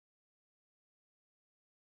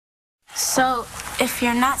So, if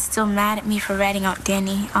you're not still mad at me for ratting out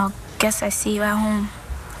Danny, I'll guess I see you at home.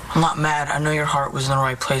 I'm not mad. I know your heart was in the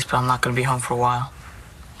right place, but I'm not going to be home for a while.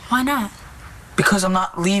 Why not? Because I'm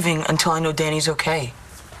not leaving until I know Danny's okay.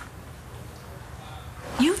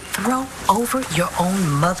 You throw over your own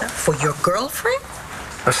mother for your girlfriend?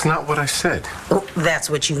 That's not what I said. Oh, that's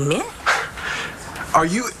what you meant? Are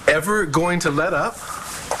you ever going to let up?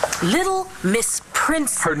 Little Miss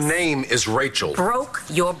Princess. Her name is Rachel. Broke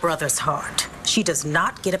your brother's heart. She does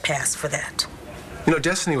not get a pass for that. You know,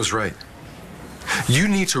 Destiny was right. You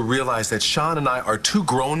need to realize that Sean and I are two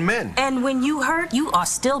grown men. And when you hurt, you are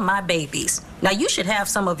still my babies. Now, you should have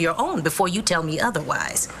some of your own before you tell me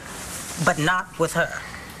otherwise. But not with her.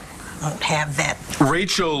 I won't have that.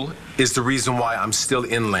 Rachel is the reason why I'm still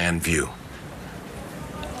in Landview.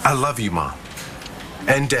 I love you, Mom.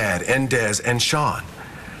 And Dad, and Des, and Sean.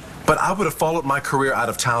 But I would have followed my career out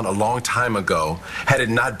of town a long time ago had it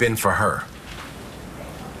not been for her.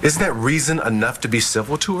 Isn't that reason enough to be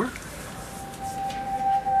civil to her?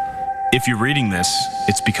 If you're reading this,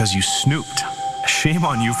 it's because you snooped. Shame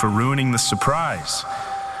on you for ruining the surprise.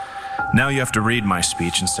 Now you have to read my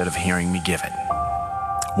speech instead of hearing me give it.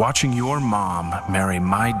 Watching your mom marry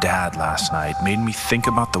my dad last night made me think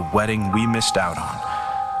about the wedding we missed out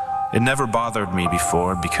on. It never bothered me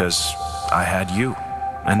before because I had you,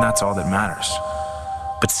 and that's all that matters.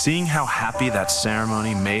 But seeing how happy that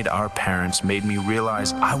ceremony made our parents made me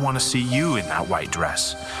realize I want to see you in that white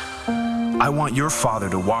dress. I want your father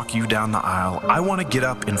to walk you down the aisle. I want to get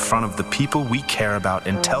up in front of the people we care about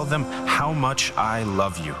and tell them how much I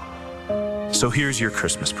love you. So here's your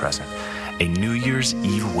Christmas present, a New Year's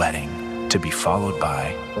Eve wedding to be followed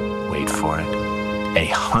by, wait for it, a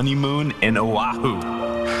honeymoon in Oahu.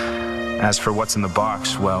 As for what's in the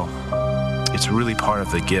box, well, it's really part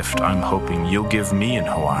of the gift I'm hoping you'll give me in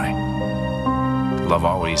Hawaii. Love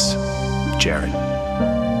always, Jared.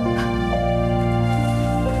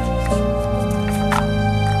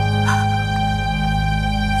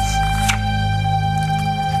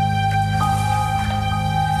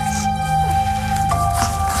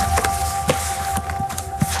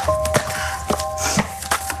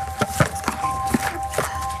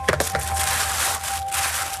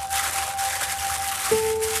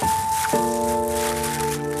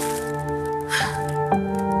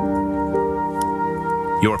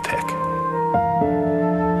 Your pick.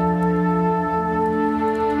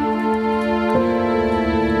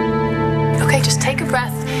 Okay, just take a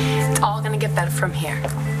breath. It's all gonna get better from here.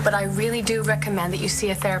 But I really do recommend that you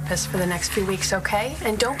see a therapist for the next few weeks, okay?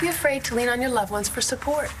 And don't be afraid to lean on your loved ones for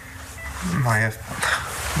support. My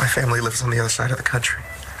family lives on the other side of the country.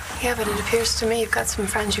 Yeah, but it appears to me you've got some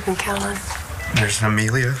friends you can count on. There's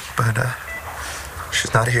Amelia, but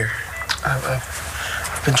she's not here.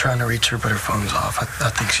 I've been trying to reach her, but her phone's off.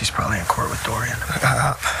 I think she's probably in court with Dorian.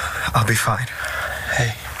 I'll be fine.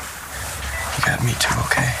 Hey, you got me too,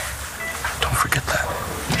 okay? Don't forget that.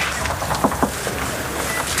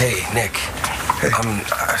 Hey, Nick. Hey. I'm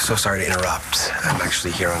so sorry to interrupt. I'm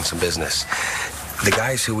actually here on some business. The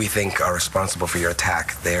guys who we think are responsible for your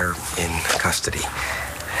attack, they're in custody.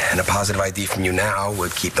 And a positive ID from you now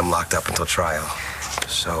would keep them locked up until trial.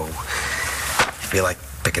 So, you feel like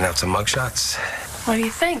picking out some mugshots? What do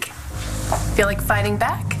you think? Feel like fighting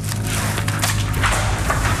back?